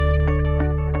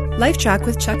LifeTrac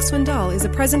with Chuck Swindoll is a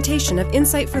presentation of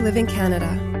Insight for Living Canada.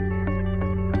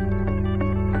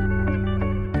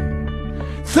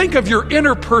 Think of your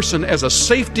inner person as a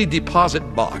safety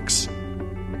deposit box.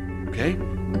 Okay?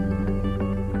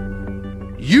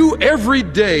 You every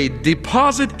day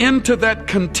deposit into that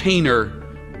container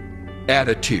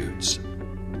attitudes.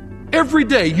 Every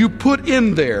day you put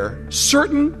in there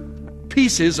certain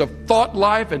pieces of thought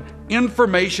life and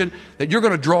information that you're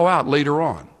going to draw out later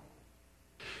on.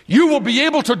 You will be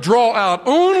able to draw out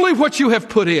only what you have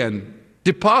put in.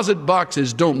 Deposit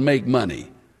boxes don't make money.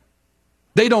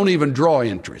 They don't even draw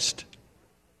interest.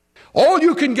 All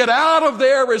you can get out of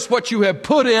there is what you have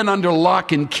put in under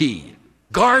lock and key.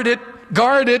 Guard it,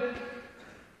 guard it.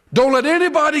 Don't let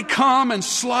anybody come and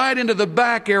slide into the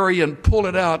back area and pull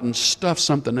it out and stuff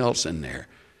something else in there.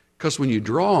 Because when you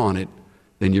draw on it,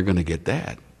 then you're going to get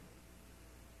that.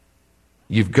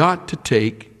 You've got to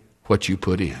take what you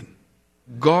put in.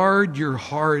 Guard your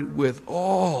heart with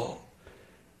all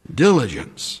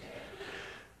diligence.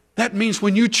 That means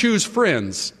when you choose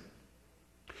friends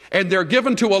and they're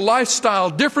given to a lifestyle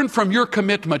different from your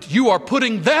commitment, you are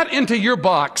putting that into your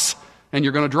box and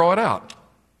you're going to draw it out.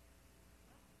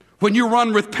 When you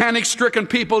run with panic-stricken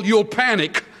people, you'll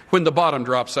panic when the bottom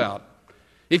drops out.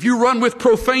 If you run with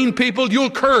profane people,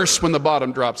 you'll curse when the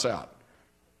bottom drops out.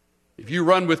 If you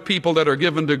run with people that are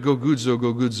given to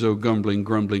gogudzo,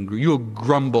 grumbling, you'll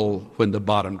grumble when the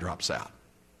bottom drops out.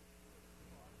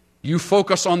 You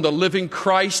focus on the living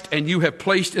Christ and you have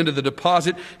placed into the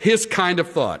deposit His kind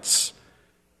of thoughts.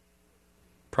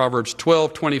 Proverbs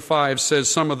 12:25 says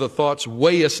some of the thoughts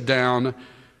weigh us down.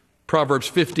 Proverbs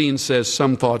 15 says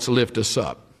some thoughts lift us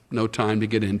up. No time to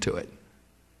get into it.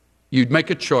 You'd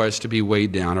make a choice to be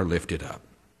weighed down or lifted up.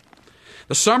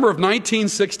 The summer of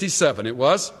 1967 it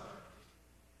was,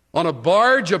 on a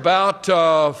barge about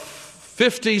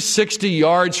 50, 60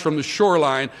 yards from the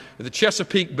shoreline of the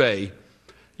Chesapeake Bay,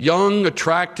 young,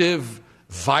 attractive,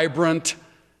 vibrant,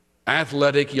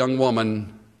 athletic young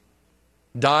woman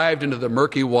dived into the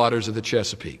murky waters of the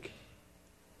Chesapeake.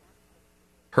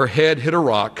 Her head hit a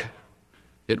rock.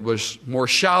 It was more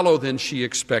shallow than she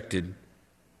expected.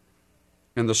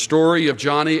 And the story of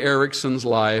Johnny Erickson's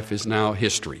life is now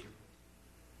history.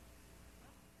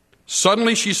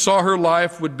 Suddenly she saw her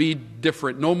life would be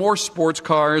different. No more sports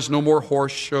cars, no more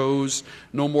horse shows,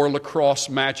 no more lacrosse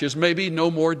matches, maybe no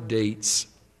more dates.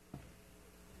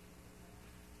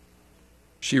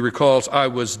 She recalls, I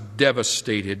was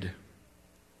devastated.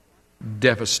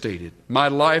 Devastated. My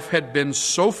life had been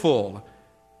so full.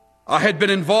 I had been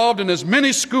involved in as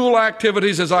many school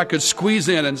activities as I could squeeze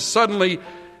in, and suddenly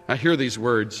I hear these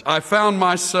words. I found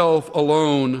myself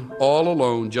alone, all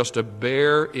alone, just a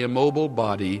bare, immobile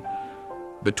body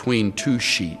between two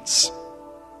sheets.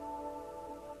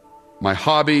 My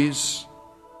hobbies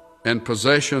and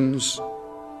possessions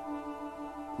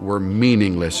were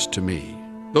meaningless to me.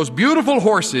 Those beautiful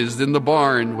horses in the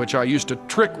barn, which I used to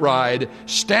trick ride,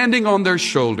 standing on their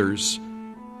shoulders,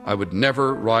 I would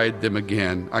never ride them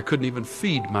again. I couldn't even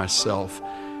feed myself.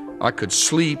 I could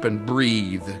sleep and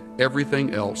breathe.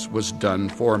 Everything else was done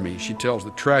for me. She tells the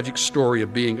tragic story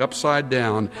of being upside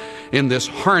down in this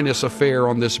harness affair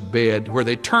on this bed where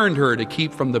they turned her to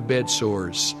keep from the bed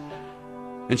sores.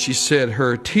 And she said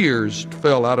her tears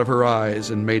fell out of her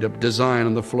eyes and made a design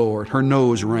on the floor. Her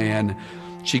nose ran.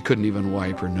 She couldn't even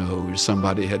wipe her nose.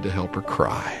 Somebody had to help her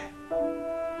cry.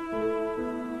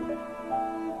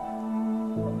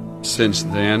 Since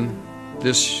then,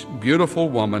 this beautiful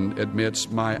woman admits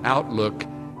my outlook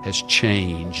has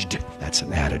changed. That's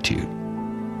an attitude.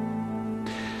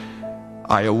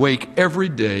 I awake every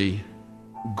day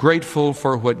grateful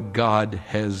for what God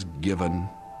has given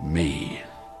me.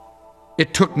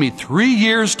 It took me 3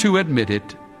 years to admit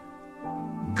it.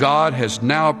 God has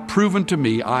now proven to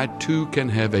me I too can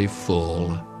have a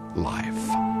full life.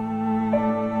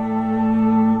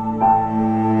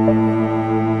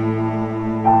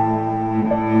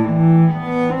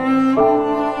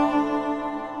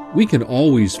 We can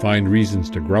always find reasons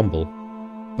to grumble,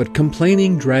 but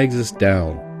complaining drags us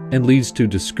down and leads to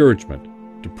discouragement,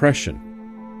 depression,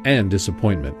 and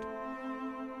disappointment.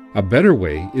 A better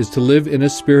way is to live in a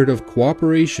spirit of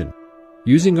cooperation,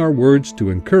 using our words to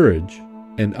encourage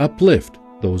and uplift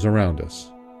those around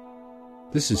us.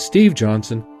 This is Steve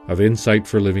Johnson of Insight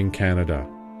for Living Canada.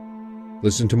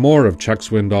 Listen to more of Chuck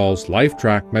Swindoll's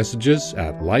LifeTrac messages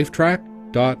at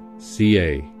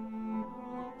lifetrac.ca.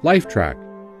 LifeTrac,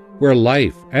 where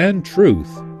life and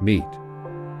truth meet.